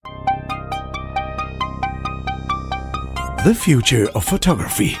The future of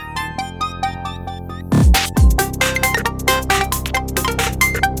photography.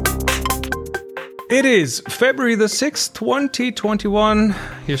 It is February the 6th, 2021.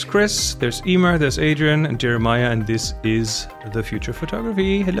 Here's Chris, there's Emer, there's Adrian, and Jeremiah, and this is The Future of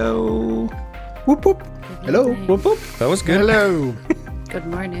Photography. Hello. Whoop whoop. Hello. Whoop whoop. That was good. Hello. Good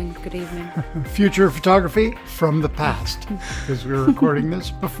morning, good evening. Future photography from the past, because we're recording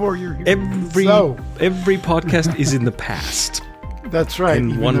this before you're here. Every podcast is in the past. That's right.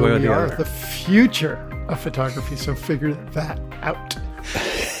 In even one though way or we the are other. the future of photography, so figure that out.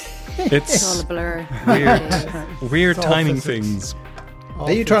 It's all a blur. Weird It's all timing physics. things.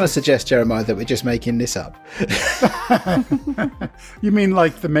 Are you trying to suggest, Jeremiah, that we're just making this up? You mean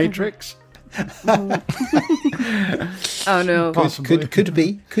like the Matrix? Oh no, Possibly. Could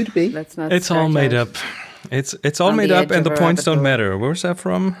be. let's not. It's all start made out. up. It's all On made the up, edge and the of a points don't rabbit hole. matter. Where's that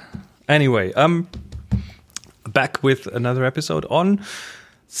from? Anyway, back with another episode on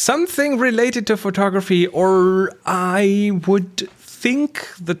something related to photography, or I would think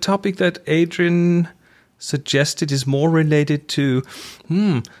the topic that Adrian suggested is more related to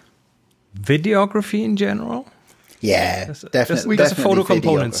videography in general. Yeah, definitely. There's a photo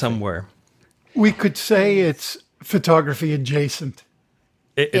component videography. somewhere. We could say it's photography adjacent.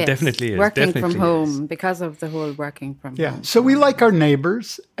 It Yes, definitely is. working definitely from is. home because of the whole working from Yeah. home. So we like our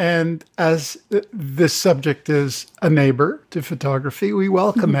neighbors, and as this subject is a neighbor to photography, we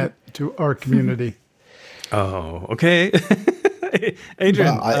welcome it to our community. Oh, okay.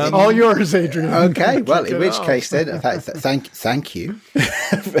 Adrian, Well, All yours, Adrian. Okay, well, in Kick it which off. case then, thank you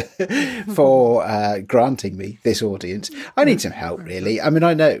for granting me this audience. I need some help, really. I mean,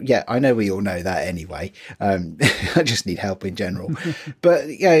 I know we all know that anyway. I just need help in general. But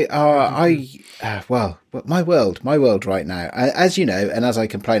my world right now, as you know, and as I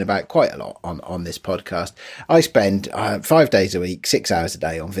complain about quite a lot on this podcast, I spend 5 days a week, 6 hours a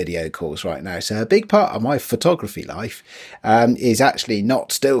day on video calls right now. So a big part of my photography life is actually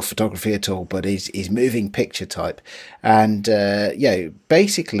not still photography at all, but is moving picture type. And,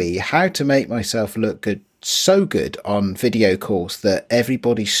 basically how to make myself look good, so good on video calls that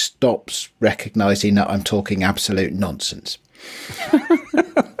everybody stops recognizing that I'm talking absolute nonsense.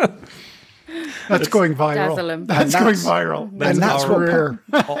 That's going viral. Dazzle 'em. That's going viral. That's what career.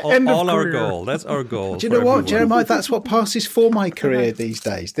 all End of our career. goal. That's our goal. Do you know for what, everyone. Jeremiah? That's what passes for my career these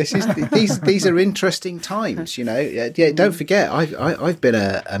days. These are interesting times. You know, don't forget, I've been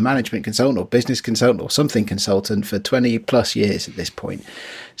a management consultant or business consultant or something consultant for 20 plus years at this point.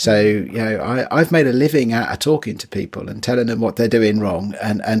 So I've made a living out of talking to people and telling them what they're doing wrong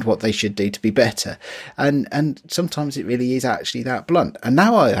and what they should do to be better. And sometimes it really is actually that blunt. And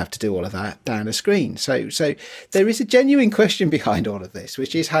now I have to do all of that down a screen. So there is a genuine question behind all of this,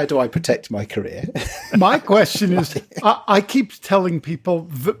 which is, how do I protect my career? My question is, I keep telling people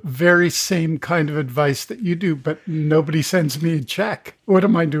the very same kind of advice that you do, but nobody sends me a check. What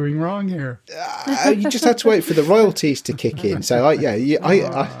am I doing wrong here? You just have to wait for the royalties to kick in. So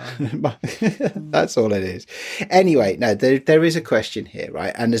that's all it is. Anyway, no, there is a question here,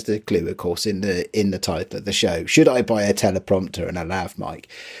 right? And there's the clue, of course, in the title of the show. Should I buy a teleprompter and a lav mic?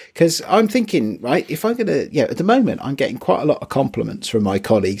 Because I'm thinking, right, if I'm gonna, at the moment I'm getting quite a lot of compliments from my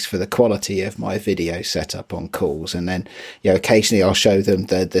colleagues for the quality of my video setup on calls, and then occasionally I'll show them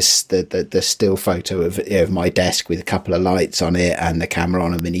the still photo of my desk with a couple of lights on it and the camera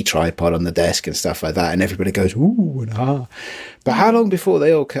on a mini tripod on the desk and stuff like that, and everybody goes ooh and ah. But how long before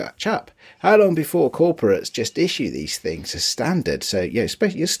they all catch up? How long before corporates just issue these things as standard? So,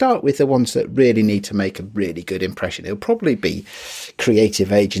 especially you start with the ones that really need to make a really good impression. It'll probably be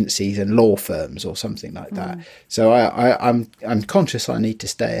creative agencies and law firms or something like that. So I'm conscious I need to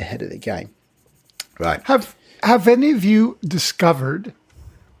stay ahead of the game. Right. Have any of you discovered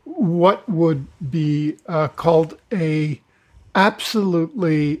what would be called a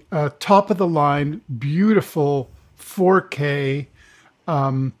absolutely top of the line, beautiful 4K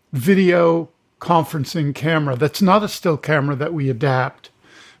video conferencing camera? That's not a still camera that we adapt,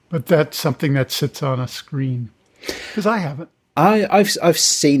 but that's something that sits on a screen. Because I haven't. I've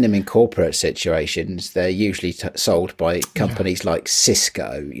seen them in corporate situations. They're usually sold by companies like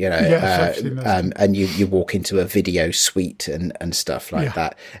Cisco, Yes, I've seen those. and you walk into a video suite and stuff like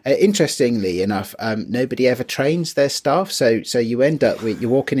that. Interestingly enough, nobody ever trains their staff. So you end up with,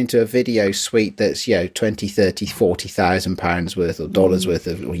 you're walking into a video suite that's, 20, 30, 40,000 pounds worth or dollars worth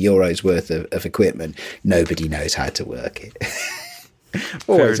of, or euros worth of equipment. Nobody knows how to work it.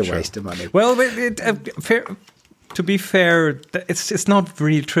 Always Fair a true. waste of money. Well, to be fair, it's not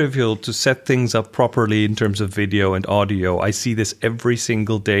really trivial to set things up properly in terms of video and audio. I see this every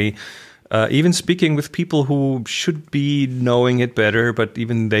single day even speaking with people who should be knowing it better, but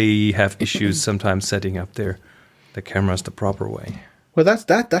even they have issues sometimes setting up the cameras the proper way. Well,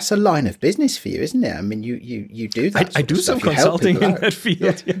 that's a line of business for you, isn't it? I mean, you do that. I do some consulting in that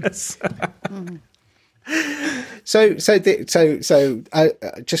field. Yeah. Yes. So,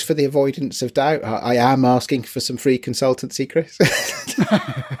 just for the avoidance of doubt, I am asking for some free consultancy, Chris.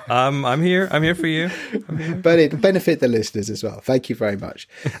 I'm here for you. But it'll benefit the listeners as well. Thank you very much.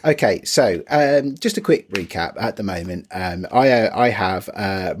 Okay, so just a quick recap. At the moment, I have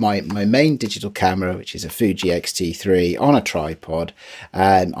my main digital camera, which is a Fuji X-T3 on a tripod.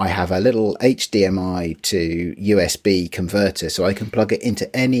 I have a little HDMI to USB converter, so I can plug it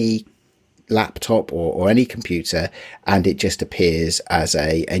into any laptop or any computer, and it just appears as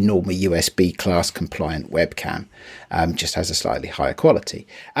a normal USB class compliant webcam, just has a slightly higher quality.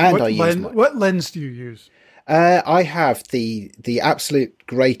 And what lens do you use? I have the absolute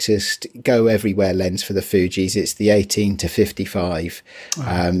greatest go everywhere lens for the Fujis. It's the 18-55.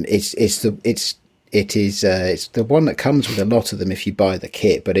 It's the one that comes with a lot of them if you buy the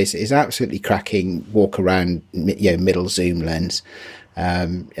kit, but it's absolutely cracking walk around, middle zoom lens.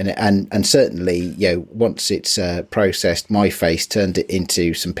 And certainly, once it's processed my face, turned it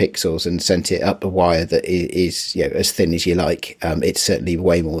into some pixels and sent it up a wire that is as thin as you like, it's certainly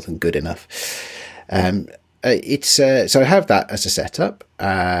way more than good enough. So I have that as a setup.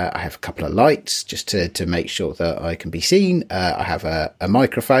 I have a couple of lights just to make sure that I can be seen. I have a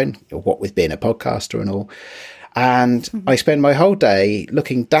microphone, what with being a podcaster and all. And I spend my whole day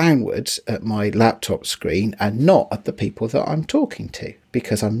looking downwards at my laptop screen and not at the people that I'm talking to,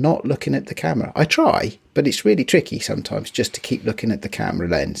 because I'm not looking at the camera. I try, but it's really tricky sometimes just to keep looking at the camera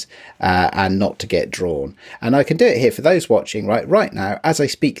lens and not to get drawn. And I can do it here for those watching right now. As I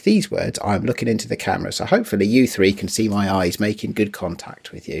speak these words, I'm looking into the camera. So hopefully you three can see my eyes making good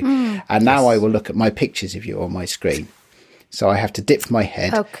contact with you. And now I will look at my pictures of you on my screen. So I have to dip my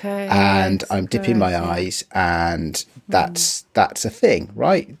head, and I'm dipping my eyes, and that's a thing,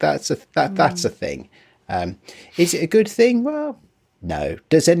 right? That's a thing. Is it a good thing? Well, no.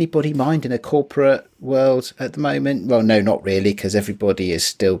 Does anybody mind in a corporate world at the moment? Well, no, not really, because everybody has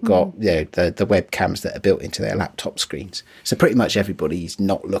still got the webcams that are built into their laptop screens. So pretty much everybody's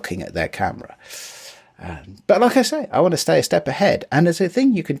not looking at their camera. But like I say, I want to stay a step ahead. And there's a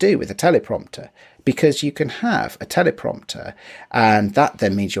thing you can do with a teleprompter, because you can have a teleprompter and that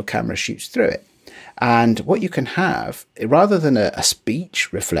then means your camera shoots through it. And what you can have, rather than a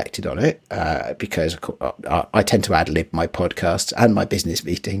speech reflected on it, because I tend to ad-lib my podcasts and my business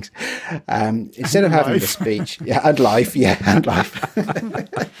meetings, instead of having the speech, and life.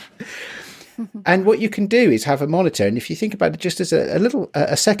 And what you can do is have a monitor, and if you think about it just as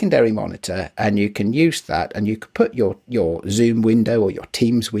a secondary monitor, and you can use that, and you can put your Zoom window or your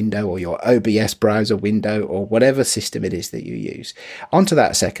Teams window or your OBS browser window or whatever system it is that you use onto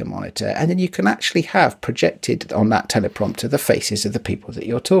that second monitor, and then you can actually have projected on that teleprompter the faces of the people that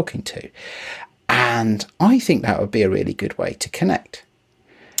you're talking to. And I think that would be a really good way to connect.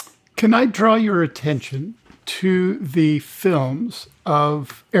 Can I draw your attention to the films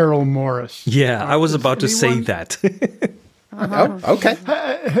of Errol Morris? Yeah, I was about to say that. Oh, okay.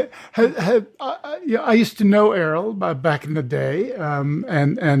 I used to know Errol back in the day,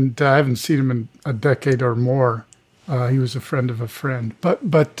 and I haven't seen him in a decade or more. He was a friend of a friend.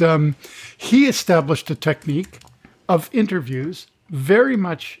 But he established a technique of interviews very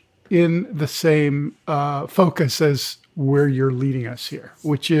much in the same focus as where you're leading us here,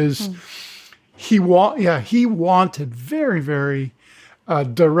 which is... He wanted very, very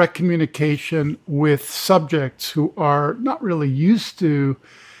direct communication with subjects who are not really used to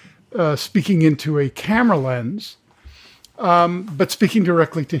speaking into a camera lens, but speaking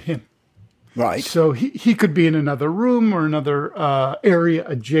directly to him. Right. So he could be in another room or another area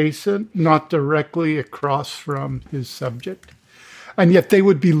adjacent, not directly across from his subject. And yet they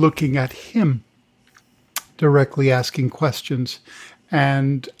would be looking at him, directly asking questions.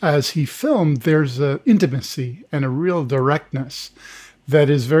 And as he filmed, there's an intimacy and a real directness that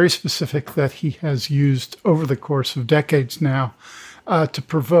is very specific that he has used over the course of decades now to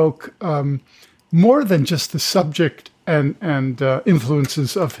provoke more than just the subject and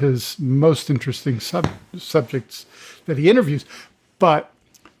influences of his most interesting subjects that he interviews, but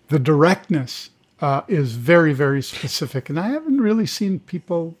the directness is very, very specific. And I haven't really seen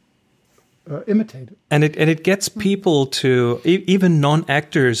people imitate it. And it gets people to, even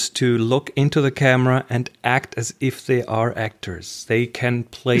non-actors, to look into the camera and act as if they are actors. They can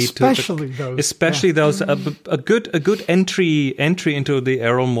play especially those. A good entry into the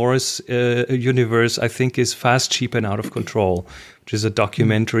Errol Morris universe, I think, is Fast, Cheap and Out of Control, which is a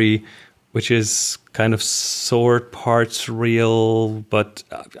documentary which is kind of sword parts real, but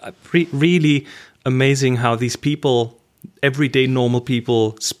really amazing how these people, everyday normal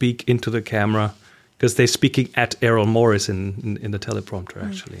people, speak into the camera. Because they're speaking at Errol Morris in the teleprompter,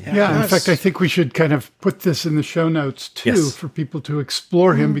 actually. Yeah, in fact, I think we should kind of put this in the show notes too for people to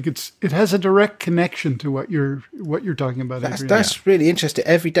explore him, because it has a direct connection to what you're talking about. That's really interesting.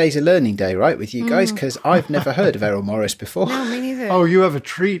 Every day's a learning day, right, with you guys? Because I've never heard of Errol Morris before. No, me neither. Oh, you have a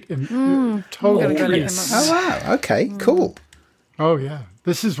treat. Totally. Gotta look him up. Oh wow! Okay, cool. Oh yeah,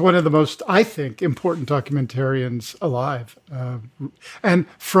 this is one of the most, I think, important documentarians alive, and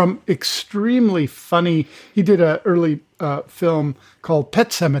from extremely funny. He did an early film called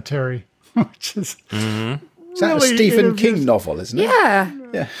Pet Cemetery, which is Is that a Stephen King novel, isn't it? Yeah.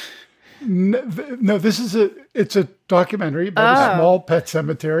 Yeah. No, this is it's a documentary about a small pet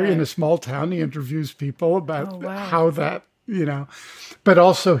cemetery in a small town. He interviews people about how that, but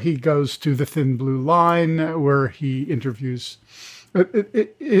also he goes to the Thin Blue Line where he interviews.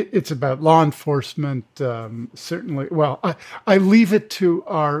 It's about law enforcement, certainly. Well, I leave it to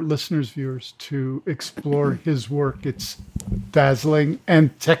our listeners, viewers, to explore his work. It's dazzling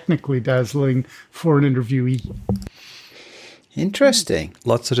and technically dazzling for an interviewee. Interesting.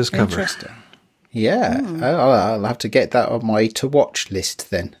 Lots to discover. Interesting. Yeah. I'll have to get that on my to-watch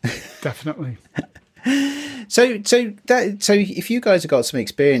list then. Definitely. So if you guys have got some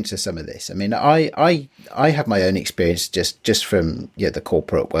experience of some of this, I mean, I have my own experience just from the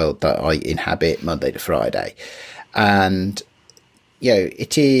corporate world that I inhabit Monday to Friday, and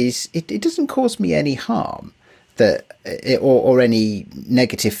it doesn't cause me any harm or any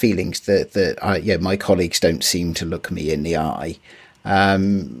negative feelings that my colleagues don't seem to look me in the eye,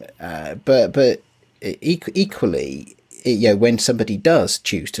 but equally. When somebody does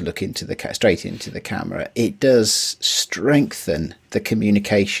choose to look straight into the camera, it does strengthen the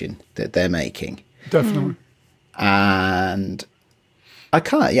communication that they're making. Definitely. And I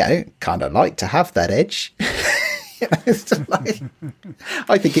kind of like to have that edge.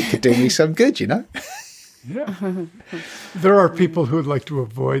 I think it could do me some good, Yeah. There are people who would like to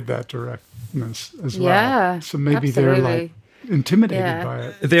avoid that directness as well. Yeah, so maybe absolutely. they're like intimidated by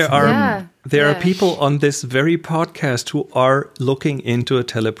it. There are people on this very podcast who are looking into a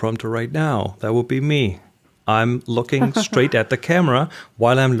teleprompter right now. That would be me. I'm looking straight at the camera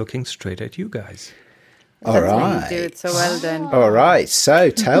while I'm looking straight at you guys. All right. You do it so well then. All right.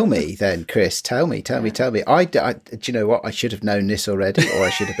 So tell me then, Chris, tell me. Do you know what? I should have known this already, or I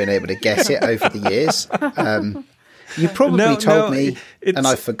should have been able to guess it over the years. You probably told me, and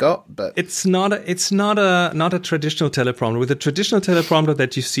I forgot. But it's not a traditional teleprompter. With a traditional teleprompter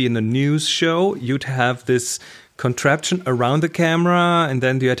that you see in a news show, you'd have this contraption around the camera, and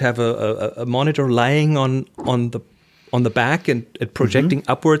then you'd have a monitor lying on the back and projecting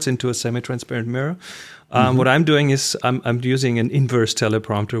upwards into a semi-transparent mirror. What I'm doing is I'm using an inverse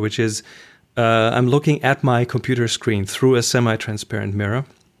teleprompter, which is I'm looking at my computer screen through a semi-transparent mirror,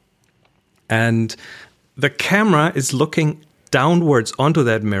 and the camera is looking downwards onto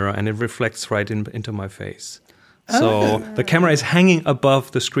that mirror, and it reflects right into my face. So the camera is hanging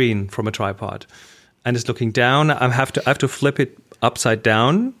above the screen from a tripod, and it's looking down. I have to flip it upside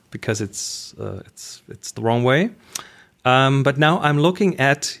down because it's the wrong way. But now I'm looking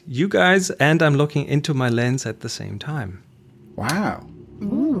at you guys, and I'm looking into my lens at the same time. Wow.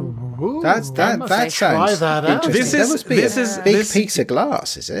 Ooh, that sounds try that out. interesting. That must be a big piece of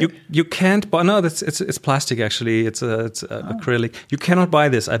glass, is it? You can't buy. No, it's plastic actually. It's acrylic. You cannot buy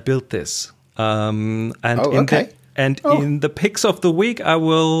this. I built this. In the picks of the week, I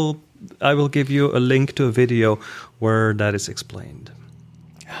will give you a link to a video where that is explained.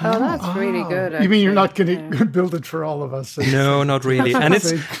 Oh, that's really good. You mean you're actually. not going to build it for all of us? No, not really. And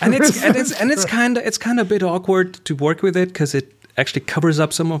it's kind of a bit awkward to work with it because it actually covers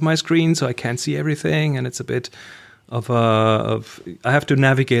up some of my screen, so I can't see everything, and it's a bit of I have to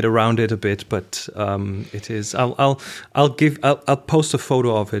navigate around it a bit, but it is. I'll post a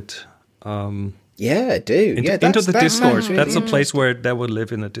photo of it. Yeah, do. Into the Discord. Really that's a place where that would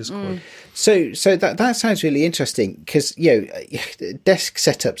live in the Discord. So that sounds really interesting because desk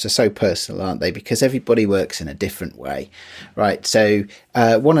setups are so personal, aren't they? Because everybody works in a different way, right? So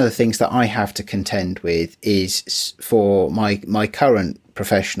one of the things that I have to contend with is for my current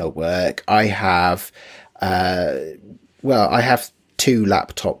professional work, I have two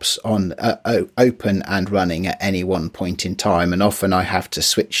laptops on open and running at any one point in time, and often I have to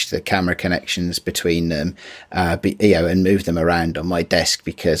switch the camera connections between them, and move them around on my desk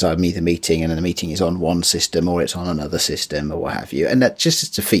because I'm either meeting and the meeting is on one system or it's on another system or what have you, and that's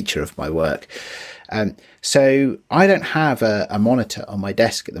just a feature of my work. So I don't have a monitor on my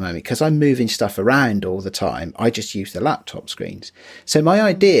desk at the moment because I'm moving stuff around all the time. I just use the laptop screens. So my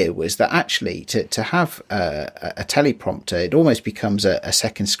idea was that actually to have a teleprompter, it almost becomes a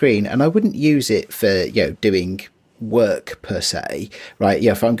second screen, and I wouldn't use it for doing work per se, right?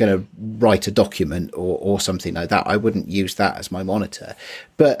 If I'm going to write a document or something like that, I wouldn't use that as my monitor.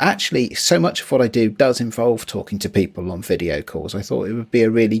 But actually, so much of what I do does involve talking to people on video calls. I thought it would be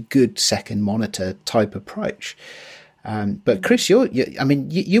a really good second monitor type approach. But Chris,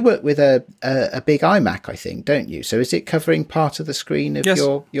 you work with a big iMac, I think, don't you? So is it covering part of the screen of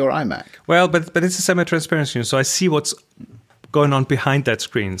your iMac? Well, but it's a semi-transparent screen, so I see what's going on behind that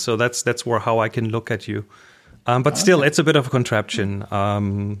screen. So that's how I can look at you. But still, it's a bit of a contraption.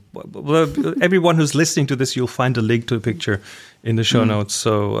 Everyone who's listening to this, you'll find a link to a picture in the show notes,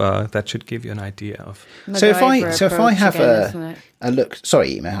 so that should give you an idea of. So if I have a look,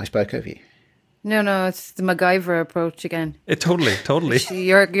 sorry, Emma, I spoke over you. No, it's the MacGyver approach again. Totally.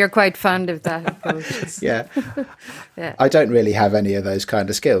 You're quite fond of that approach. Yeah. Yeah. I don't really have any of those kind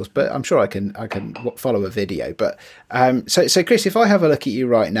of skills, but I'm sure I can follow a video. But so Chris, if I have a look at you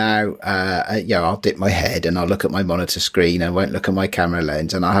right now, I'll dip my head and I'll look at my monitor screen and won't look at my camera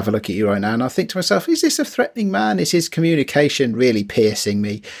lens, and I'll have a look at you right now and I'll think to myself, is this a threatening man? Is his communication really piercing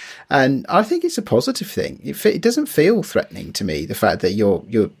me? And I think it's a positive thing. It doesn't feel threatening to me. The fact that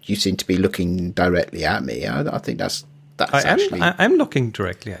you seem to be looking directly at me, I think that's actually. I'm looking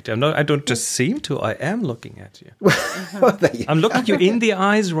directly at you. I don't just seem to. I am looking at you. Well, I'm looking you in the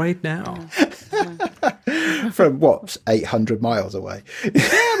eyes right now. From what, 800 miles away?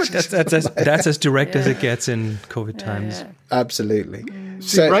 Yeah, but that's as direct as it gets in COVID times. Yeah. Absolutely.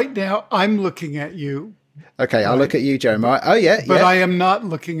 See, right now I'm looking at you. Okay, I'll look at you, Jeremiah. Oh, yeah. But I am not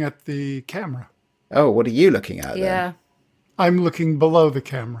looking at the camera. Oh, what are you looking at then? Yeah. I'm looking below the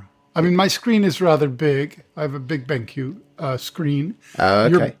camera. I mean, my screen is rather big. I have a big BenQ screen. Oh,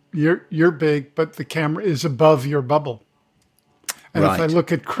 okay. You're big, but the camera is above your bubble. And if I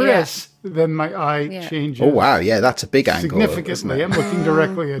look at Chris, then my eye changes. Oh, wow. Yeah, that's a big angle. Significantly. I'm looking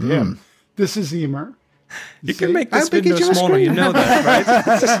directly at him. This is Emer. You can make this window smaller. You know that, right?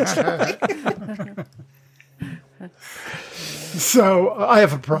 So I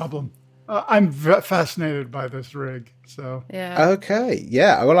have a problem. I'm fascinated by this rig. So okay,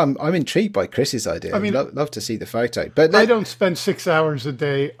 yeah. Well, I'm intrigued by Chris's idea. I mean, love to see the photo. But I don't spend 6 hours a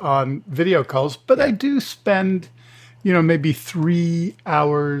day on video calls, but I do spend, maybe 3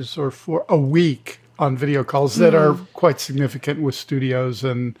 hours or 4 a week on video calls that are quite significant with studios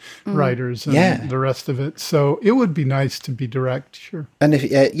and writers and the rest of it. So it would be nice to be direct, sure. And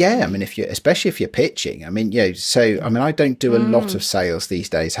especially if you're pitching, I don't do a lot of sales these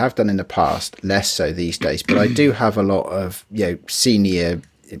days, have done in the past, less so these days, but I do have a lot of, senior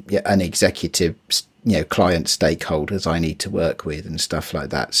and executive, client stakeholders I need to work with and stuff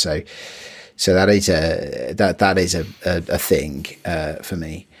like that. So that is a thing for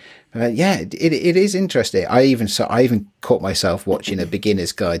me. It is interesting. I even caught myself watching a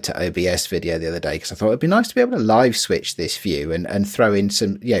beginner's guide to OBS video the other day because I thought it'd be nice to be able to live switch this view and throw in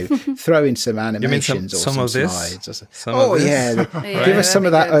some animations or some slides. Give us some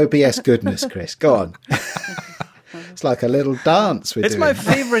of that OBS goodness, Chris. Go on. It's like a little dance. It's my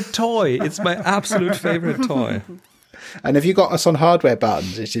favorite toy. It's my absolute favorite toy. And have you got us on hardware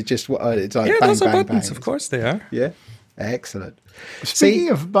buttons? It's just it's like bang, those are bang, buttons. bang. Of course they are. Yeah. Excellent. Speaking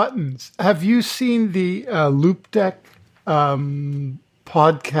of buttons, have you seen the Loop Deck podcasting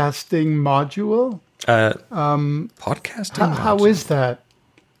module? Podcasting? How is that?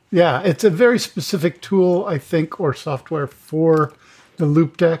 Yeah, it's a very specific tool, I think, or software for the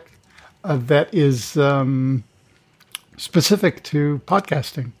Loop Deck that is specific to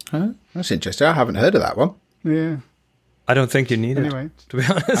podcasting. Huh? That's interesting. I haven't heard of that one. Yeah. I don't think you need it, to be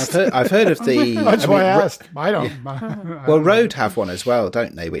honest. I've heard of the... That's why I asked. I don't. Well, Rode have one as well,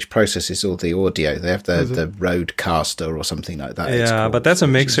 don't they, which processes all the audio. They have the Rodecaster or something like that. Yeah, but that's a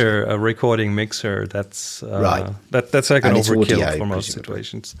mixer, a recording mixer. That's right. That's like an overkill audio, for most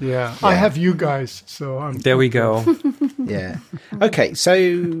situations. Yeah, I have you guys, so I'm... There we go. Yeah. Okay,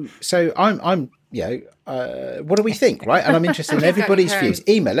 so I'm what do we think, right? And I'm interested in everybody's views.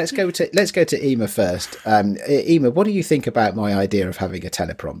 Ema, let's go to Ema first. Ema, what do you think about my idea of having a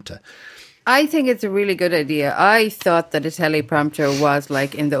teleprompter? I think it's a really good idea. I thought that a teleprompter was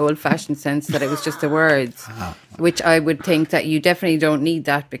like in the old-fashioned sense that it was just the words, which I would think that you definitely don't need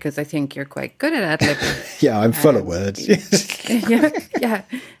that because I think you're quite good at ad-libbing. Yeah, I'm full of words. yeah.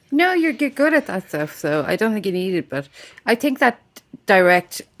 No, you're good at that stuff, so I don't think you need it. But I think that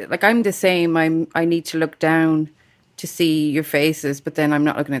direct, like I'm the same. I need to look down to see your faces, but then I'm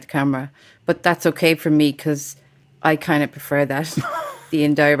not looking at the camera. But that's okay for me because I kind of prefer that, the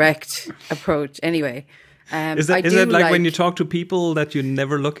indirect approach. Anyway, is it like when you talk to people that you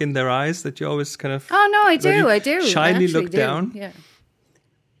never look in their eyes, that you always kind of... Oh, no, I do. Shyly I look down? Yeah.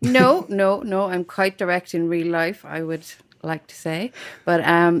 No, I'm quite direct in real life, I would like to say. But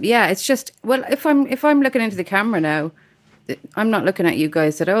yeah, it's just, well, if I'm looking into the camera now, I'm not looking at you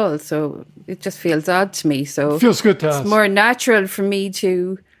guys at all, so it just feels odd to me. So feels good to us. It's more natural for me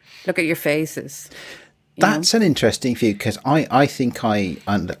to look at your faces. That's an interesting view, because I think I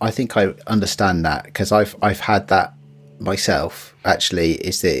understand that, because I've had that myself. Actually,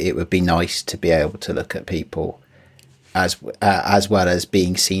 is that it would be nice to be able to look at people as well as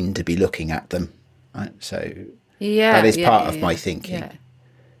being seen to be looking at them. Right? So that is part of my thinking.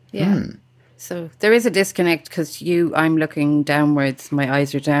 Yeah. So there is a disconnect because I'm looking downwards, my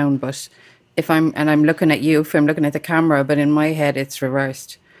eyes are down, but if I'm looking at you, if I'm looking at the camera, but in my head it's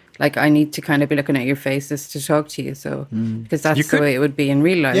reversed. Like I need to kind of be looking at your faces to talk to you, so because that's the way it would be in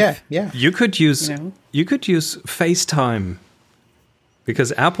real life. Yeah. You could use FaceTime,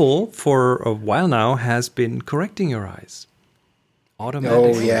 because Apple for a while now has been correcting your eyes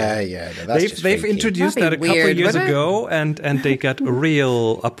automatically. Oh yeah. No, they've introduced that a couple of years ago, and they got a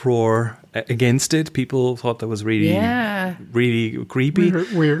real uproar against it. People thought that was really creepy.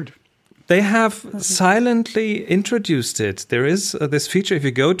 Weird. They have silently introduced it. There is this feature. If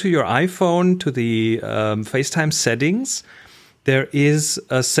you go to your iPhone, to the FaceTime settings, there is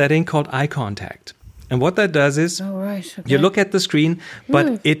a setting called eye contact. And what that does is you look at the screen,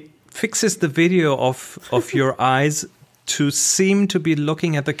 but it fixes the video of your eyes to seem to be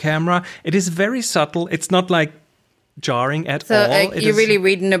looking at the camera. It is very subtle. It's not like jarring at all. So you're really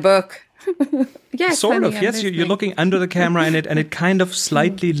reading a book. Yes, sort of. Yes, you're looking under the camera, and it kind of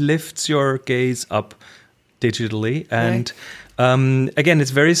slightly lifts your gaze up digitally. And again,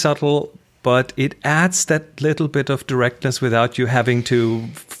 it's very subtle, but it adds that little bit of directness without you having to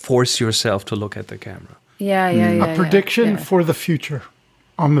force yourself to look at the camera. Yeah. A prediction for the future,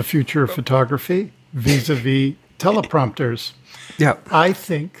 on the future of photography vis-a-vis teleprompters. Yeah, I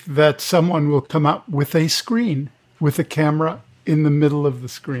think that someone will come up with a screen with a camera in the middle of the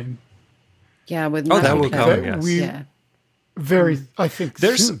screen. Yeah, with that will come. Yes. I think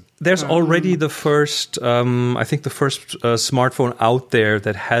there's already the first smartphone out there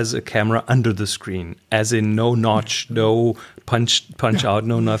that has a camera under the screen, as in no notch, no punch out,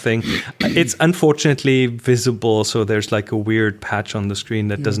 no nothing. It's unfortunately visible, so there's like a weird patch on the screen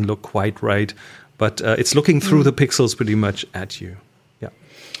that doesn't look quite right, but it's looking through the pixels pretty much at you. Yeah,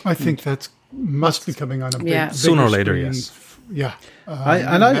 I think that must be coming on a big sooner or later. Screen. Yes. Yeah.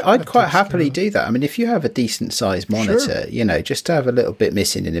 I'd quite happily do that. I mean, if you have a decent sized monitor, just to have a little bit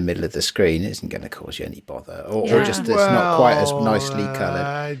missing in the middle of the screen isn't going to cause you any bother, or just it's not quite as nicely coloured.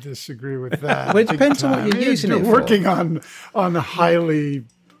 I disagree with that. Well, it depends on what you're using it for. Working on a highly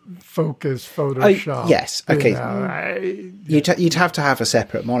focused Photoshop. Yes, okay. You'd have to have a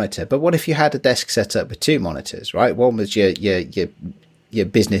separate monitor. But what if you had a desk set up with two monitors, right? One was your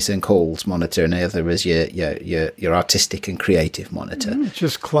business and calls monitor, and the other is your artistic and creative monitor.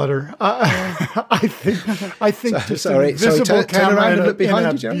 Just clutter. I think just an invisible turn camera around and look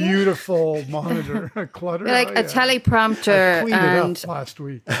behind you, beautiful monitor. Clutter. Like a teleprompter, I cleaned it up last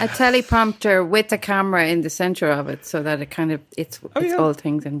week. A teleprompter with a camera in the center of it, so that it's all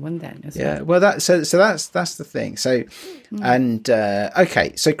things in one. Then, well, that's the thing. So, and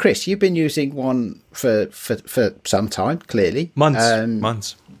okay, so Chris, you've been using one for some time, clearly, months.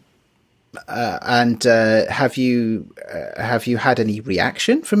 And have you had any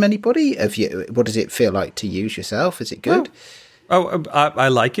reaction from anybody? What does it feel like to use yourself? Is it good? I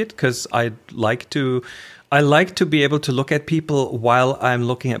like it because I like to be able to look at people while I'm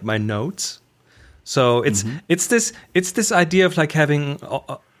looking at my notes. So it's this idea of like having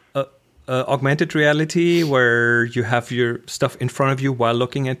augmented reality where you have your stuff in front of you while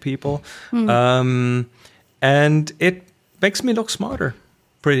looking at people, and it makes me look smarter,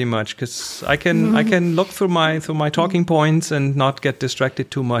 pretty much, because I can look through my talking points and not get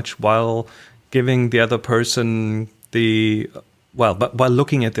distracted too much while giving the other person but while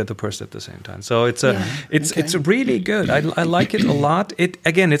looking at the other person at the same time. So it's really good. I like it a lot.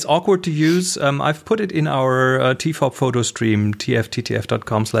 It's awkward to use. I've put it in our TFOP photo stream,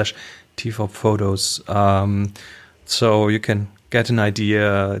 tftf.com/TFOP photos. So you can get an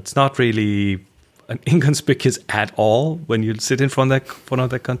idea. It's not really inconspicuous at all when you sit in front of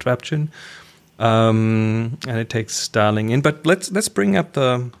that contraption, and it takes dialing in. But let's bring up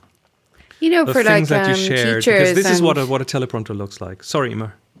the for things like that you shared, because this is what a teleprompter looks like. Sorry,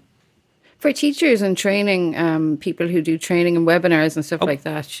 Emer. For teachers and training, people who do training and webinars and stuff like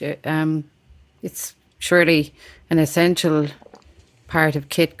that, it's surely an essential part of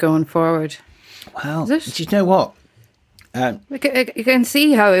kit going forward. Well, do you know what? You can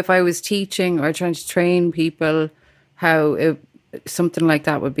see how if I was teaching or trying to train people, how something like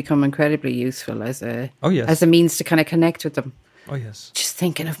that would become incredibly useful as a means to kind of connect with them. Oh yes. Just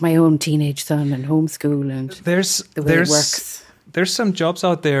thinking of my own teenage son and homeschool and the way it works. There's some jobs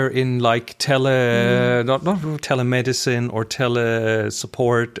out there in like not telemedicine or tele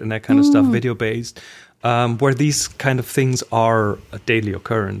support and that kind of stuff, video based, where these kind of things are a daily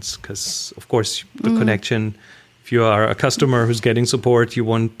occurrence. Because of course the connection. If you are a customer who's getting support, you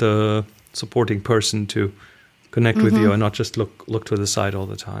want the supporting person to connect with you and not just look to the side all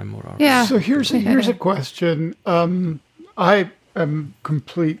the time. So here's a question. I am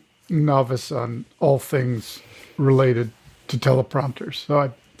complete novice on all things related to teleprompters.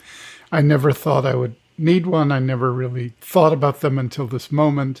 So I never thought I would need one. I never really thought about them until this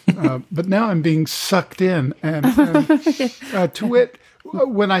moment. But now I'm being sucked in. And to wit,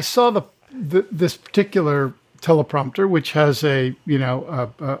 when I saw this particular teleprompter, which has a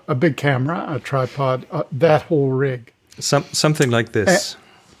big camera, a tripod, that whole rig, something like this.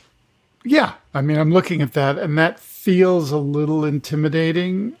 I mean, I'm looking at that, and that feels a little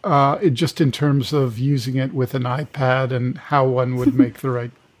intimidating, just in terms of using it with an iPad and how one would make the right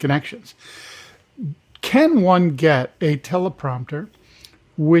connections. Can one get a teleprompter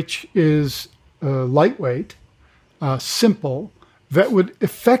which is lightweight, simple, that would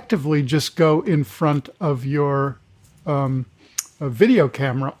effectively just go in front of your a video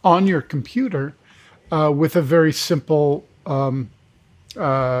camera on your computer with a very simple,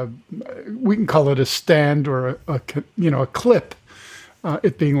 we can call it a stand or a clip,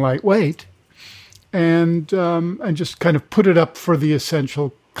 it being lightweight, and just kind of put it up for the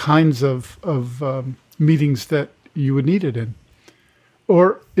essential kinds of meetings that you would need it in?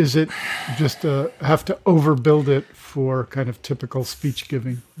 Or is it just have to overbuild it for kind of typical speech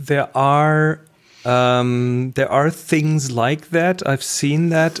giving? There are things like that. I've seen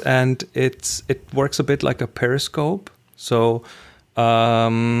that, and it works a bit like a periscope. So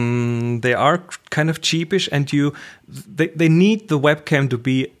they are kind of cheapish, and they need the webcam to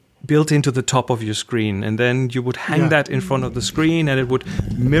be built into the top of your screen, and then you would hang that in front of the screen, and it would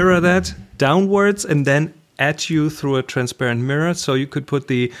mirror that downwards, and then at you through a transparent mirror. So you could put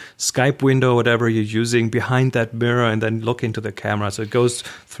the Skype window, whatever you're using, behind that mirror and then look into the camera. So it goes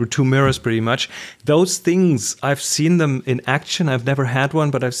through two mirrors pretty much. Those things, I've seen them in action. I've never had one,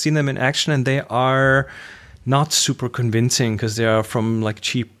 but I've seen them in action, and they are not super convincing because they are from like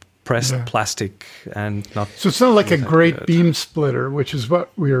cheap pressed plastic and not. So it's not like a great beam splitter, which is what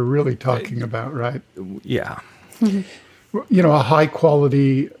we are really talking about, right? Yeah. Mm-hmm. A high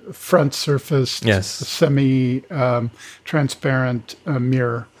quality front surface, semi-transparent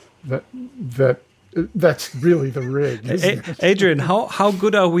mirror. That's really the rig. Adrian, how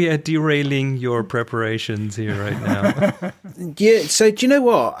good are we at derailing your preparations here right now? So do you know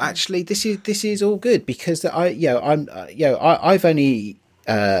what? Actually, this is all good because I've only.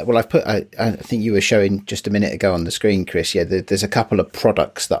 I've put. I think you were showing just a minute ago on the screen, Chris. Yeah, there's a couple of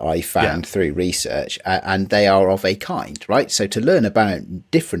products that I found through research, and they are of a kind, right? So to learn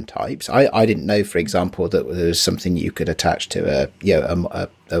about different types, I didn't know, for example, that there was something you could attach to a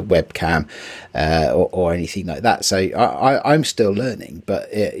webcam or anything like that. So I'm still learning,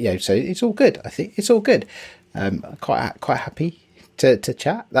 but so it's all good. I think it's all good. Quite happy to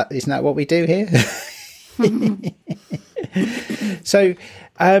chat. Isn't that what we do here? So,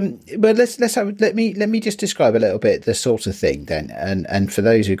 but let me just describe a little bit the sort of thing then, and for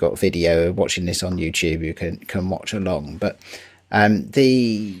those who've got video watching this on YouTube, you can watch along. But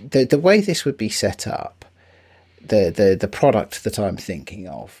the way this would be set up, the product that I'm thinking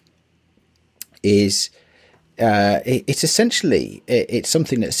of is it's essentially it's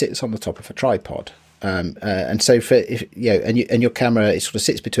something that sits on the top of a tripod. And so and your camera, it sort of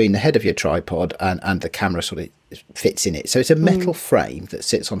sits between the head of your tripod and the camera sort of fits in it. So it's a metal frame that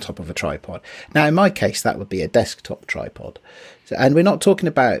sits on top of a tripod. Now, in my case, that would be a desktop tripod. And we're not talking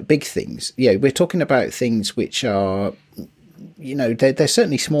about big things. We're talking about things which are, they're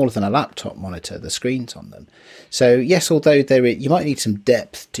certainly smaller than a laptop monitor, the screens on them. So yes, although you might need some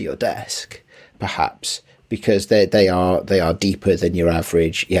depth to your desk, perhaps, because they are deeper than your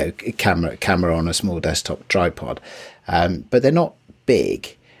average camera on a small desktop tripod, but they're not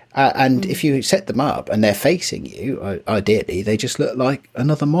big. And if you set them up and they're facing you, ideally they just look like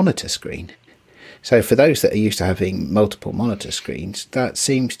another monitor screen. So for those that are used to having multiple monitor screens, that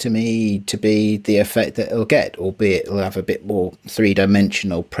seems to me to be the effect that it'll get, albeit it'll have a bit more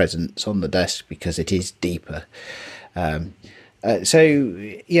three-dimensional presence on the desk because it is deeper. And they're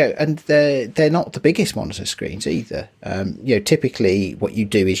not the biggest monitor screens either. Typically what you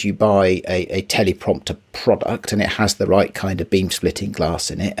do is you buy a teleprompter product, and it has the right kind of beam splitting glass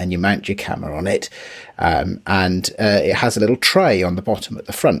in it, and you mount your camera on it, and it has a little tray on the bottom at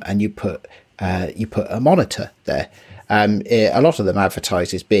the front, and you put a monitor there. A lot of them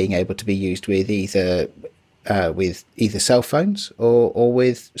advertise as being able to be used with either cell phones or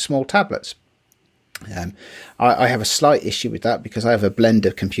with small tablets. I have a slight issue with that because I have a blend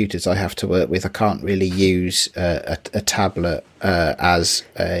of computers I have to work with. I can't really use a tablet as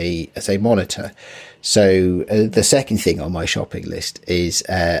a monitor. So the second thing on my shopping list is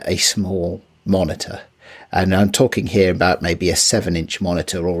a small monitor. And I'm talking here about maybe a 7-inch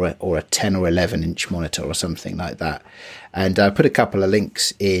monitor or a 10 or 11-inch monitor or something like that. And I put a couple of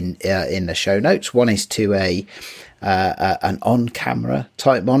links in the show notes. One is to an on-camera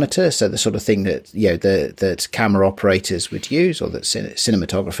type monitor, so the sort of thing that that camera operators would use, or that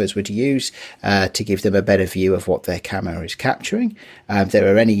cinematographers would use to give them a better view of what their camera is capturing.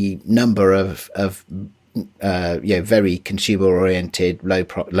 There are any number of very consumer-oriented,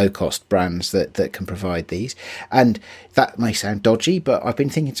 low-cost brands that can provide these, and that may sound dodgy, but I've been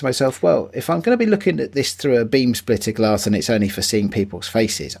thinking to myself, well, if I'm going to be looking at this through a beam splitter glass and it's only for seeing people's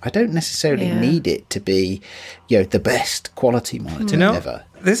faces, I don't necessarily need it to be, the best quality monitor ever.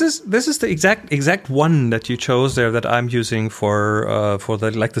 This is the exact one that you chose there that I'm using for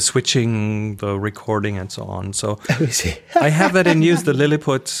the switching, the recording, and so on. So I have that in use. The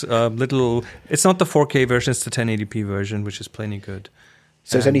Lilliput little. It's not the 4K version; it's the 1080p version, which is plenty good.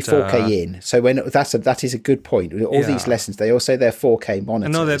 So it's only 4K in. So that is a good point. All these lessons, they all say they're 4K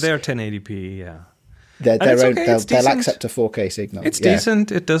monitors. No, they're 1080p. Yeah. They'll accept a 4K signal. It's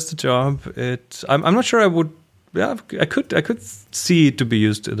decent. It does the job. I'm not sure I would. Yeah, I could see it to be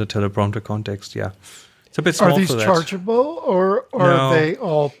used in the teleprompter context. Yeah, it's a bit small. Are these for that. chargeable or are they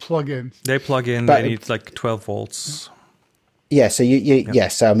all plug-in? They plug in. They need like 12 volts. Yeah, so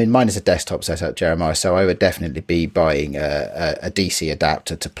yes. So I mean, mine is a desktop setup, Jeremiah. So I would definitely be buying a DC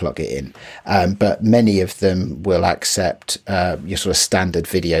adapter to plug it in. But many of them will accept your sort of standard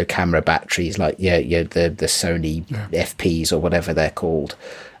video camera batteries, like the Sony FPs or whatever they're called.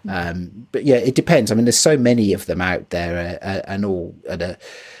 But yeah, it depends. I mean, there's so many of them out there, and all at a.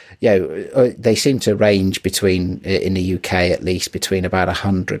 They seem to range between, in the UK at least, between about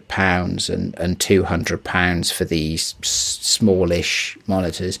 £100 and £200 for these smallish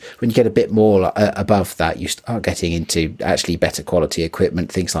monitors. When you get a bit more above that, you start getting into actually better quality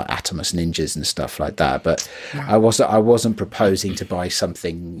equipment, things like Atomos Ninjas and stuff like that. But I wasn't proposing to buy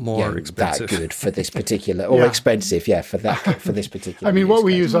something more expensive that good for this particular, or expensive, for this particular. I mean, what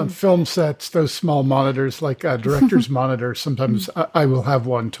we use on film sets, those small monitors, like a director's monitor. Sometimes I will have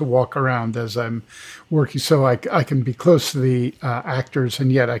one to walk around as I'm working, so I can be close to the actors, and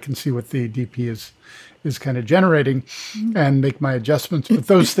yet I can see what the DP is kind of generating and make my adjustments. But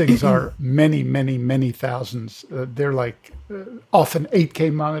those things are many, many, many thousands. They're like often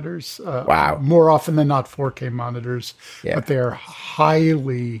 8K monitors. Wow. More often than not 4K monitors. Yeah. But they're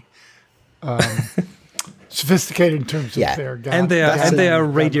highly sophisticated in terms of their and they are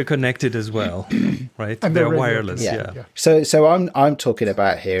radio connected as well, right? And they're wireless. Yeah. So I'm talking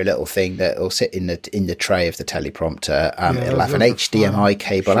about here a little thing that will sit in the tray of the teleprompter. It'll have an HDMI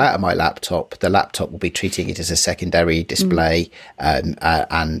cable out of my laptop. The laptop will be treating it as a secondary display, and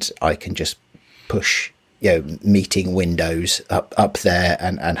I can just push meeting windows up there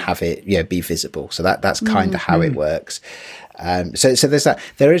and have it be visible. So that's kind of how it works. So there's that.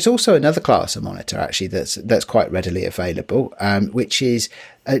 There is also another class of monitor actually that's quite readily available, which is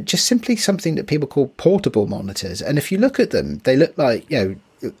just simply something that people call portable monitors. And if you look at them, they look like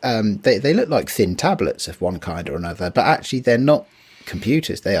they look like thin tablets of one kind or another, but actually they're not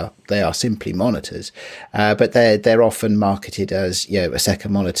computers. They are simply monitors, but they're often marketed as a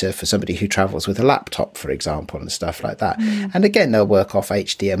second monitor for somebody who travels with a laptop, for example, and stuff like that. And again, they'll work off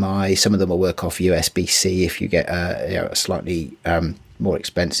HDMI. Some of them will work off USB-C if you get a slightly more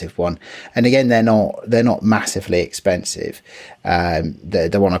expensive one. And again, they're not massively expensive.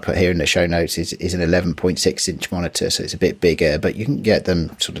 The one I put here in the show notes is an 11.6 inch monitor, so it's a bit bigger, but you can get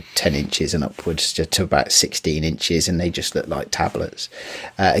them sort of 10 inches and upwards to about 16 inches, and they just look like tablets.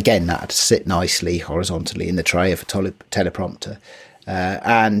 Again, that'd sit nicely horizontally in the tray of a teleprompter.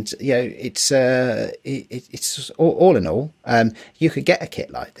 And it's all in all, you could get a kit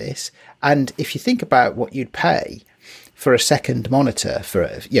like this, and if you think about what you'd pay for a second monitor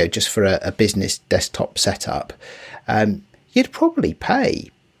just for a business desktop setup, you'd probably pay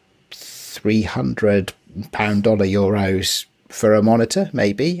 £300 euros for a monitor,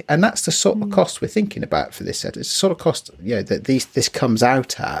 maybe, and that's the sort of cost we're thinking about for this set. It's the sort of cost that this comes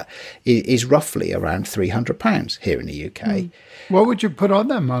out at is roughly around £300 here in the UK. What would you put on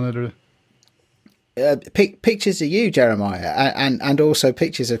that monitor? Pictures of you, Jeremiah, and also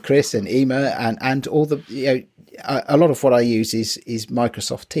pictures of Chris and Ema, and all the a lot of what I use is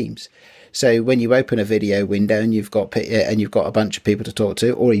Microsoft Teams. So when you open a video window and you've got a bunch of people to talk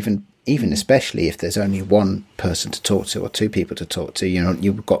to, or even especially if there's only one person to talk to or two people to talk to,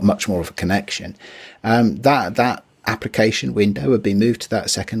 you've got much more of a connection. That application window would be moved to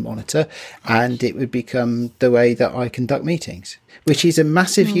that second monitor, and it would become the way that I conduct meetings, which is a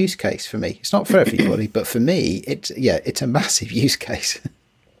massive use case for me. It's not for everybody, but for me, it's a massive use case.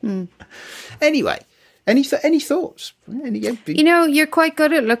 Anyway, any thoughts? You're quite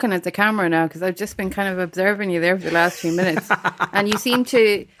good at looking at the camera now, because I've just been kind of observing you there for the last few minutes, and you seem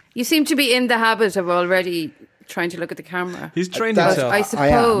to be in the habit of already trying to look at the camera. He's trained himself.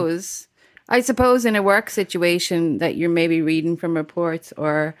 I suppose in a work situation that you're maybe reading from reports,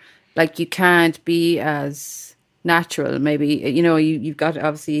 or like you can't be as natural. Maybe you've got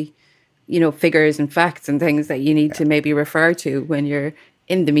obviously figures and facts and things that you need to maybe refer to when you're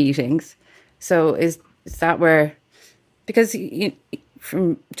in the meetings. So is that where, because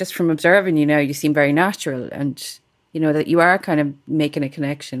from observing you seem very natural, and that you are kind of making a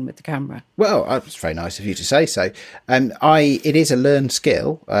connection with the camera. Well, it's very nice of you to say so. It is a learned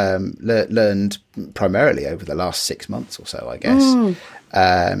skill, learned primarily over the last 6 months or so, I guess.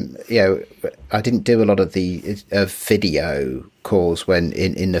 I didn't do a lot of the video calls when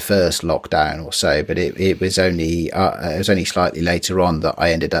in the first lockdown or so, but it was only slightly later on that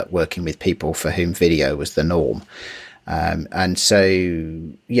I ended up working with people for whom video was the norm. And so,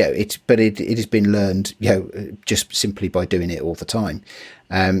 it has been learned, just simply by doing it all the time.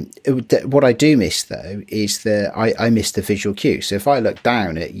 What I do miss, though, is that I miss the visual cue. So if I look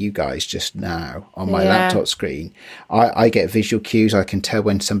down at you guys just now on my laptop screen, I get visual cues. I can tell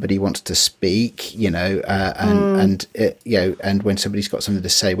when somebody wants to speak, and when somebody's got something to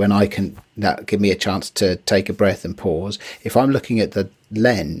say, that give me a chance to take a breath and pause. If I'm looking at the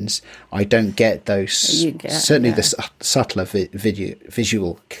lens, I don't get those, the subtler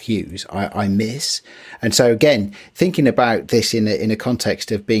visual cues I miss. And so again, thinking about this in a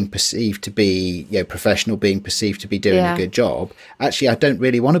context of being perceived to be professional, being perceived to be doing a good job, actually I don't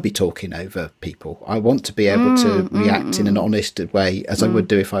really want to be talking over people. I want to be able to react in an honest way, as I would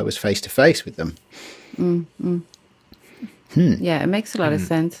do if I was face to face with them. Yeah, it makes a lot of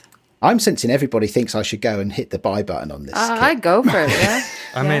sense. I'm sensing everybody thinks I should go and hit the buy button on this. I'd go for it, yeah.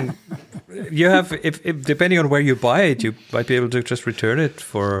 I mean, you have, if depending on where you buy it, you might be able to just return it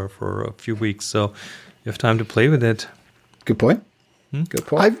for a few weeks. So you have time to play with it. Good point. Good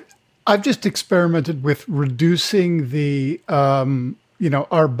point. I've just experimented with reducing the,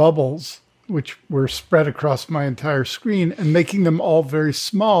 our bubbles, which were spread across my entire screen, and making them all very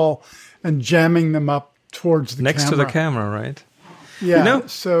small and jamming them up towards the next camera. to the camera, right? Yeah.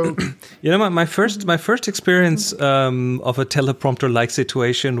 So, my first experience of a teleprompter-like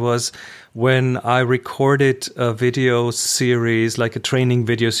situation was when I recorded a video series, like a training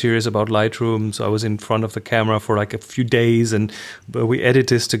video series about Lightroom. So I was in front of the camera for like a few days, and we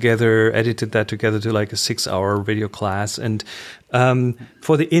edited that together to like a 6-hour video class. And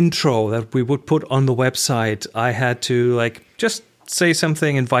for the intro that we would put on the website, I had to just say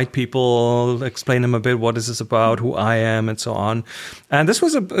something, invite people, explain them a bit what is this about, who I am, and so on. And this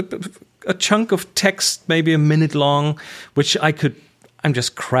was a chunk of text, maybe a minute long, which I'm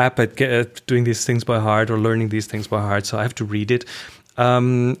just crap at doing these things by heart or learning these things by heart, so I have to read it.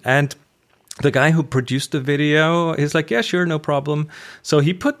 And the guy who produced the video is like, yeah, sure, no problem. So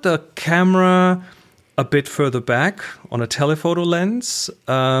he put the camera a bit further back on a telephoto lens,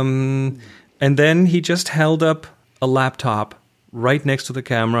 and then he just held up a laptop right next to the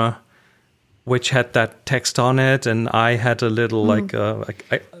camera, which had that text on it, and I had a little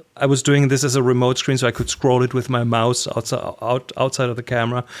I was doing this as a remote screen, so I could scroll it with my mouse outside of the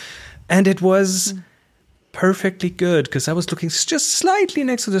camera, and it was perfectly good because I was looking just slightly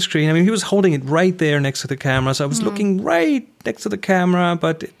next to the screen. I mean, he was holding it right there next to the camera, so I was looking right next to the camera,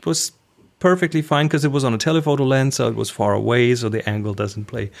 but it was perfectly fine because it was on a telephoto lens, so it was far away, so the angle doesn't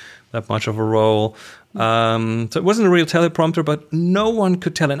play that much of a role. So it wasn't a real teleprompter, but no one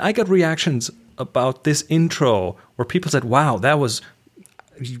could tell. And I got reactions about this intro where people said, wow, that was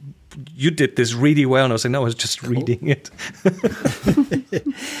you did this really well. And I was like, no, I was just reading it.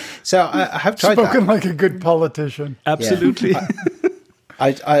 So I have tried Spoken that. like a good politician. Absolutely.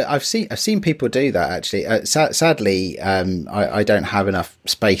 I've seen people do that actually. Sadly, I don't have enough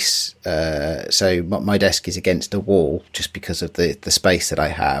space, so my desk is against a wall just because of the space that I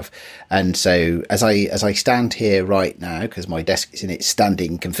have. And so as I stand here right now, because my desk is in its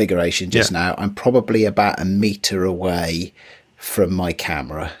standing configuration just now, I'm probably about a meter away from my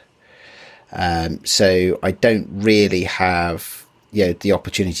camera. So I don't really have the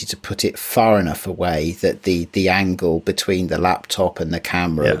opportunity to put it far enough away that the angle between the laptop and the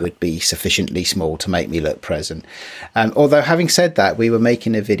camera would be sufficiently small to make me look present. Although having said that, we were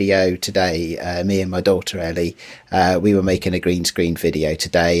making a video today, me and my daughter Ellie, we were making a green screen video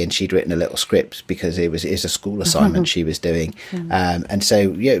today, and she'd written a little script because it's a school assignment she was doing. And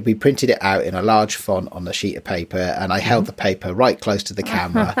so we printed it out in a large font on a sheet of paper, and I held the paper right close to the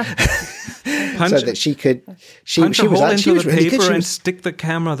camera so that she could she was really good. And stick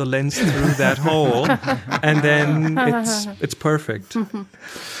the lens through that hole, and then it's perfect.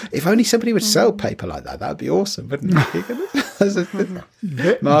 If only somebody would sell paper like that, that'd be awesome, wouldn't it?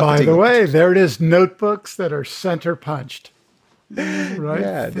 By the way, there it is, notebooks that are center punched. Right?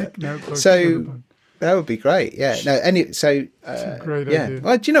 Yeah. Thick notebooks. So that would be great. Yeah. No. It's a great idea.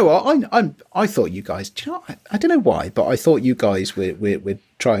 Well, do you know what? I thought you guys. Do you know? I don't know why, but I thought you guys would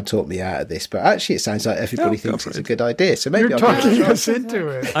try and talk me out of this. But actually, it sounds like everybody thinks it's a good idea. So maybe you're talking us into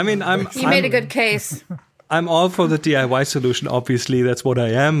it. I mean, you made a good case. I'm all for the DIY solution. Obviously, that's what I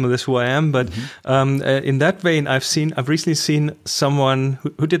am. That's who I am. But in that vein, I've recently seen someone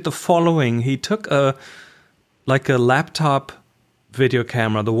who did the following. He took a laptop video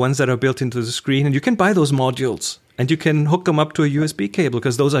camera, the ones that are built into the screen, and you can buy those modules and you can hook them up to a USB cable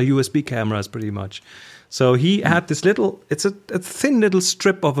because those are USB cameras pretty much. So he had this it's a thin little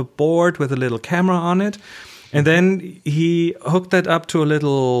strip of a board with a little camera on it, and then he hooked that up to a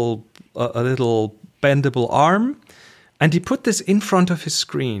little bendable arm, and he put this in front of his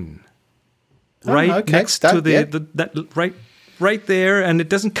screen, next to right there, and it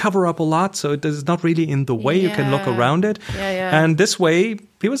doesn't cover up a lot, so it is not really in the way. You can look around it. And this way,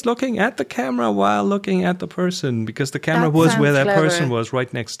 he was looking at the camera while looking at the person, because the camera was where that person was,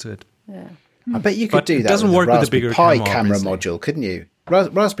 right next to it. Yeah. I bet you could do that. It doesn't work with the bigger camera module, couldn't you?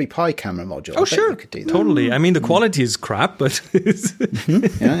 Raspberry Pi camera module. Oh, sure. You could do that. Totally. I mean, the quality is crap, but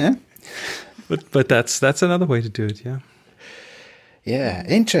yeah. But that's another way to do it. Yeah. Yeah,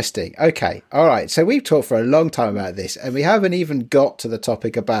 interesting. Okay, all right. So we've talked for a long time about this, and we haven't even got to the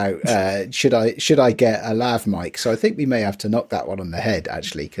topic about should I get a lav mic. So I think we may have to knock that one on the head,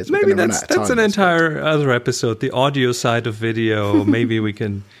 actually, because maybe that's an entire other episode. The audio side of video. Maybe we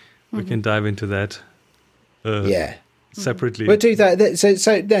can dive into that. Separately. We'll do that.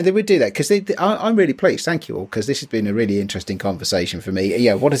 So no, they would do that because I'm really pleased. Thank you all, because this has been a really interesting conversation for me.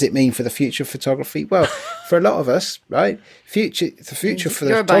 Yeah, what does it mean for the future of photography? Well, for a lot of us, right? The future for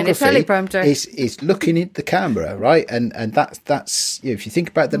the photography is looking at the camera, right? And that's if you think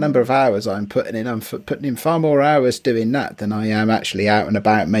about the number of hours I'm putting in far more hours doing that than I am actually out and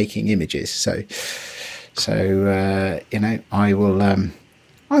about making images. So I will.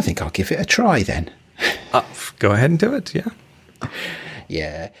 I think I'll give it a try then. Go ahead and do it. Yeah.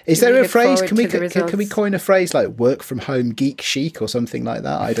 Yeah. Is there a phrase? Can we coin a phrase like "work from home geek chic" or something like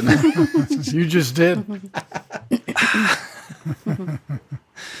that? I don't know. You just did.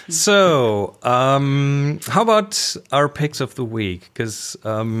 So, how about our picks of the week? Because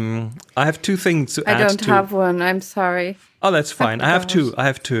I have two things to add. I don't have one. I'm sorry. Oh, that's fine. I have two,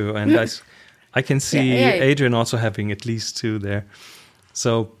 and I can see Adrian also having at least two there.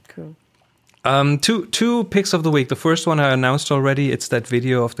 So. Cool. Two picks of the week. The first one I announced already. It's that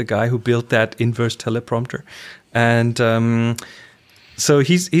video of the guy who built that inverse teleprompter, and so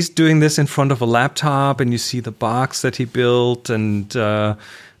he's doing this in front of a laptop, and you see the box that he built, and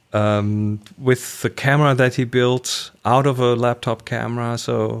with the camera that he built out of a laptop camera.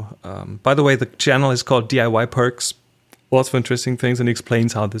 So, by the way, the channel is called DIY Perks. Lots of interesting things, and he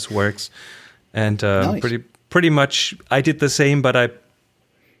explains how this works. And nice. pretty much, I did the same, but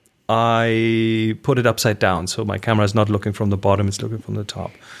I put it upside down, so my camera is not looking from the bottom, it's looking from the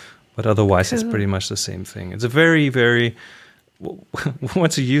top. But otherwise, It's pretty much the same thing. It's a very, very...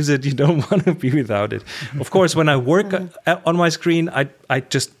 Once you use it, you don't want to be without it. Of course, when I work on my screen, I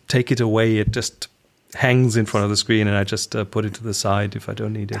just take it away. It just hangs in front of the screen, and I just put it to the side if I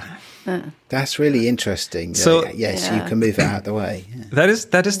don't need it. That's really interesting. So you can move it out of the way. Yeah.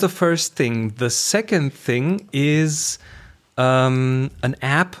 That is the first thing. The second thing is... an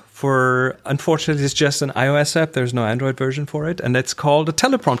app for, unfortunately, it's just an iOS app. There's no Android version for it. And it's called a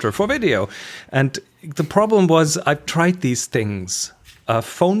teleprompter for video. And the problem was I've tried these things, a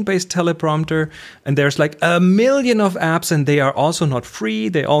phone-based teleprompter, and there's like a million of apps, and they are also not free.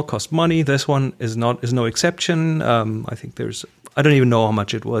 They all cost money. This one is no exception. I think I don't even know how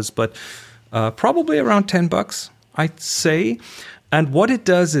much it was, but probably around $10, I'd say. And what it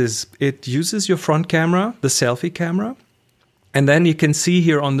does is it uses your front camera, the selfie camera, and then you can see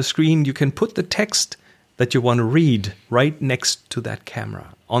here on the screen, you can put the text that you want to read right next to that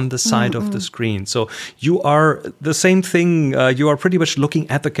camera on the side of the screen. So you are the same thing. You are pretty much looking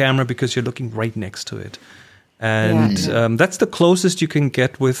at the camera because you're looking right next to it. And that's the closest you can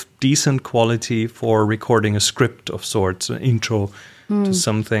get with decent quality for recording a script of sorts, an intro to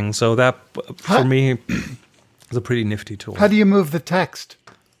something. So that, for me, is a pretty nifty tool. How do you move the text?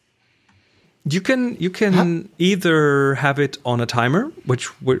 You can either have it on a timer, which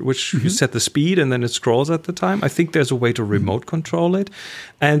you set the speed and then it scrolls at the time. I think there's a way to remote control it.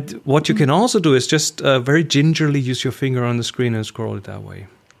 And what you can also do is just very gingerly use your finger on the screen and scroll it that way.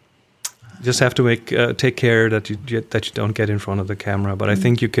 You just have to take care that you don't get in front of the camera. But I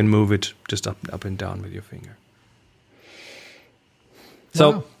think you can move it just up and down with your finger.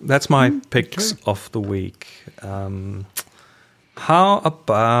 So that's my picks of the week. How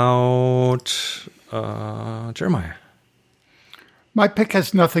about Jeremiah? My pick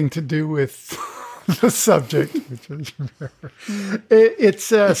has nothing to do with the subject.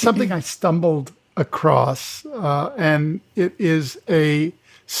 It's something I stumbled across, and it is a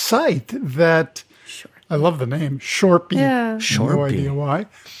site that I love the name Shorpy. Yeah. No idea why,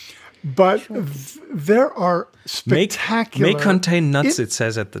 but there are spectacular. May contain nuts. It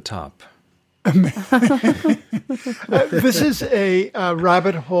says at the top. This is a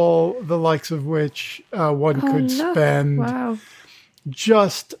rabbit hole, the likes of which one could spend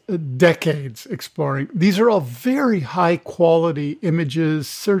just decades exploring. These are all very high quality images,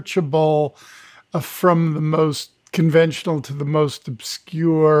 searchable from the most conventional to the most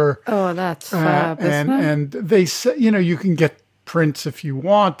obscure. Oh, that's fab, and they say, you can get prints if you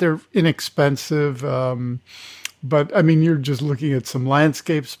want. They're inexpensive. But I mean, you're just looking at some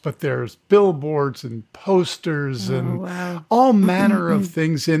landscapes, but there's billboards and posters and all manner of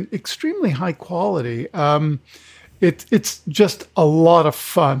things in extremely high quality. It's just a lot of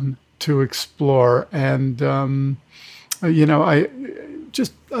fun to explore. And, I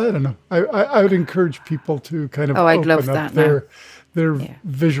don't know. I would encourage people to kind of open up their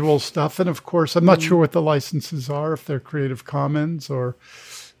visual stuff. And of course, I'm not sure what the licenses are, if they're Creative Commons or...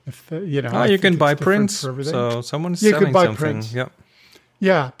 you can buy prints. So someone's selling something. Prints.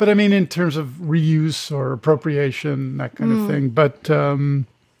 Yeah, but I mean, in terms of reuse or appropriation, that kind of thing. But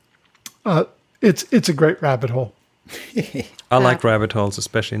it's a great rabbit hole. I like rabbit holes,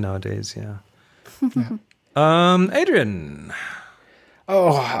 especially nowadays. Yeah. Adrian.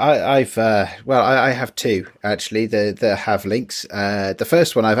 Oh, I have two actually. The have links. The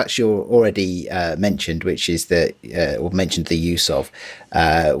first one I've actually already mentioned, which is mentioned the use of,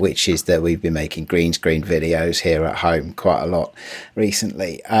 which is that we've been making green screen videos here at home quite a lot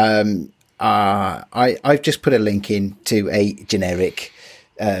recently. I've just put a link in to a generic,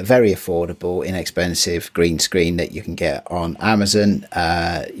 very affordable, inexpensive green screen that you can get on Amazon.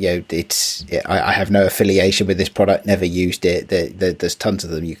 I have no affiliation with this product, never used it. There's tons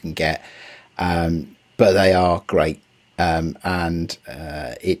of them you can get, but they are great, and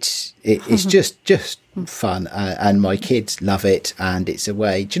it's just fun, and my kids love it, and it's a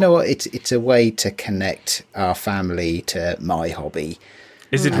way. Do you know what? It's a way to connect our family to my hobby.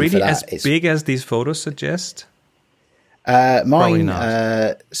 Is it really as big as these photos suggest? Mine.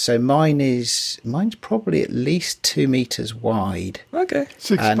 Mine's probably at least 2 meters wide. Okay,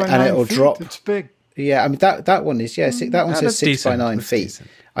 6 by 9 and it'll drop. It's big. Yeah, I mean that one is that one says 6 by 9 feet. Decent.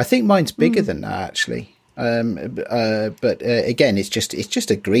 I think mine's bigger than that actually. But again, it's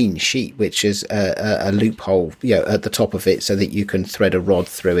just a green sheet, which is a loophole, at the top of it, so that you can thread a rod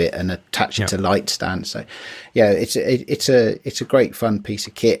through it and attach it to light stand. So, it's a great fun piece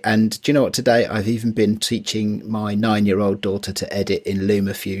of kit. And do you know what? Today I've even been teaching my 9-year-old daughter to edit in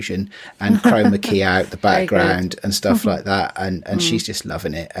LumaFusion and chroma key out the background and stuff like that. And she's just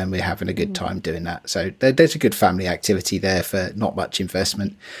loving it, and we're having a good time doing that. So there's a good family activity there for not much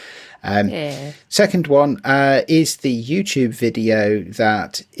investment. Second one is the YouTube video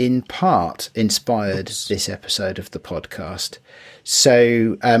that in part inspired this episode of the podcast.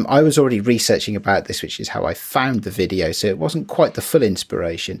 So I was already researching about this, which is how I found the video. So it wasn't quite the full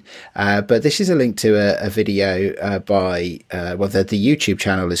inspiration. But this is a link to a video by, the YouTube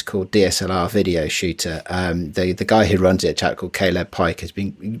channel is called DSLR Video Shooter. The guy who runs it, a chap called Caleb Pike, has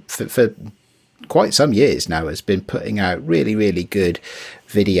been, for quite some years now, has been putting out really, really good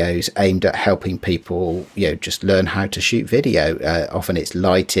videos aimed at helping people, just learn how to shoot video. Often it's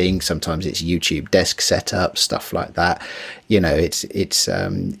lighting, sometimes it's YouTube desk setup, stuff like that. It's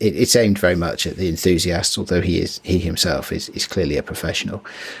aimed very much at the enthusiasts, although he himself is clearly a professional.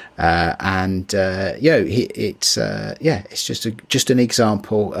 It's just an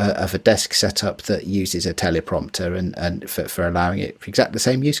example of a desk setup that uses a teleprompter and for allowing it for exactly the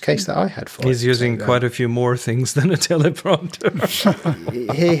same use case that I had for it. He's using quite a few more things than a teleprompter.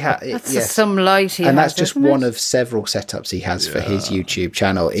 Yes. Some light he and has, that's just one of several setups he has for his YouTube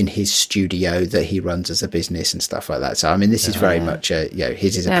channel in his studio that he runs as a business and stuff like that. So I mean, this is very much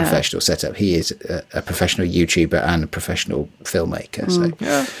his is a professional setup. He is a professional YouTuber and a professional filmmaker.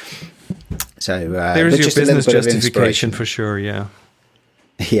 So there's your business justification for sure. Yeah,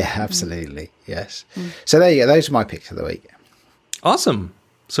 absolutely. Yes. So there you go. Those are my picks of the week. Awesome.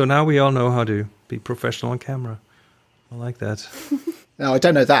 So now we all know how to be professional on camera. I like that. No, I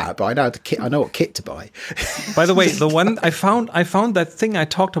don't know that, but I know the kit. I know what kit to buy. By the way, the one I found that thing I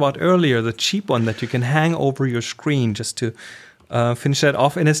talked about earlier, the cheap one that you can hang over your screen just to finish that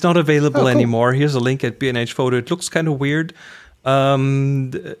off, and it's not available anymore. Here's a link at B&H Photo. It looks kind of weird.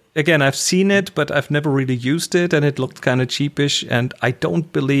 Again, I've seen it, but I've never really used it, and it looked kind of cheapish. And I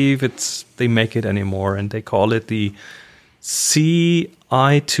don't believe they make it anymore, and they call it the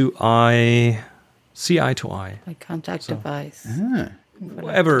CI2I. Like contact device.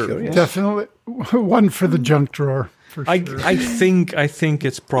 Whatever. Definitely one for the junk drawer. For sure. I think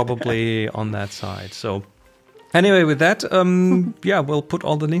it's probably on that side. So anyway, with that, we'll put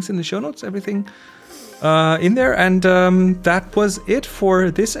all the links in the show notes, everything in there. And that was it for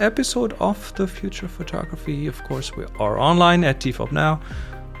this episode of The Future of Photography. Of course, we are online at TFOP Now.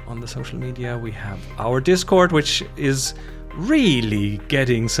 On the social media, we have our Discord, which is really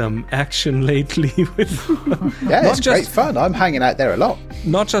getting some action lately with it's great fun. I'm hanging out there a lot.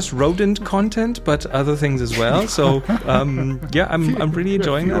 Not just rodent content, but other things as well. So I'm really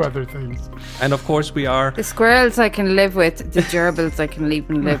enjoying that. Other things. And of course we are the squirrels I can live with, the gerbils I can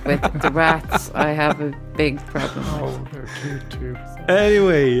even live with, the rats I have a big problem with. Oh, they're cute too.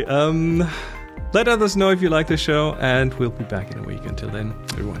 Anyway, let others know if you like the show, and we'll be back in a week. Until then,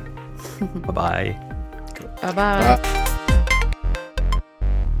 everyone, bye-bye. Bye-bye.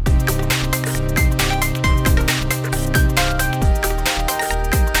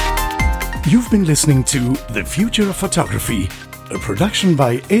 You've been listening to The Future of Photography, a production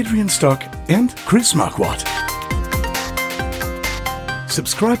by Adrian Stock and Chris Marquardt.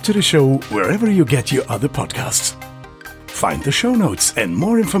 Subscribe to the show wherever you get your other podcasts. Find the show notes and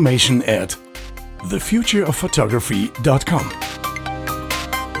more information at thefutureofphotography.com.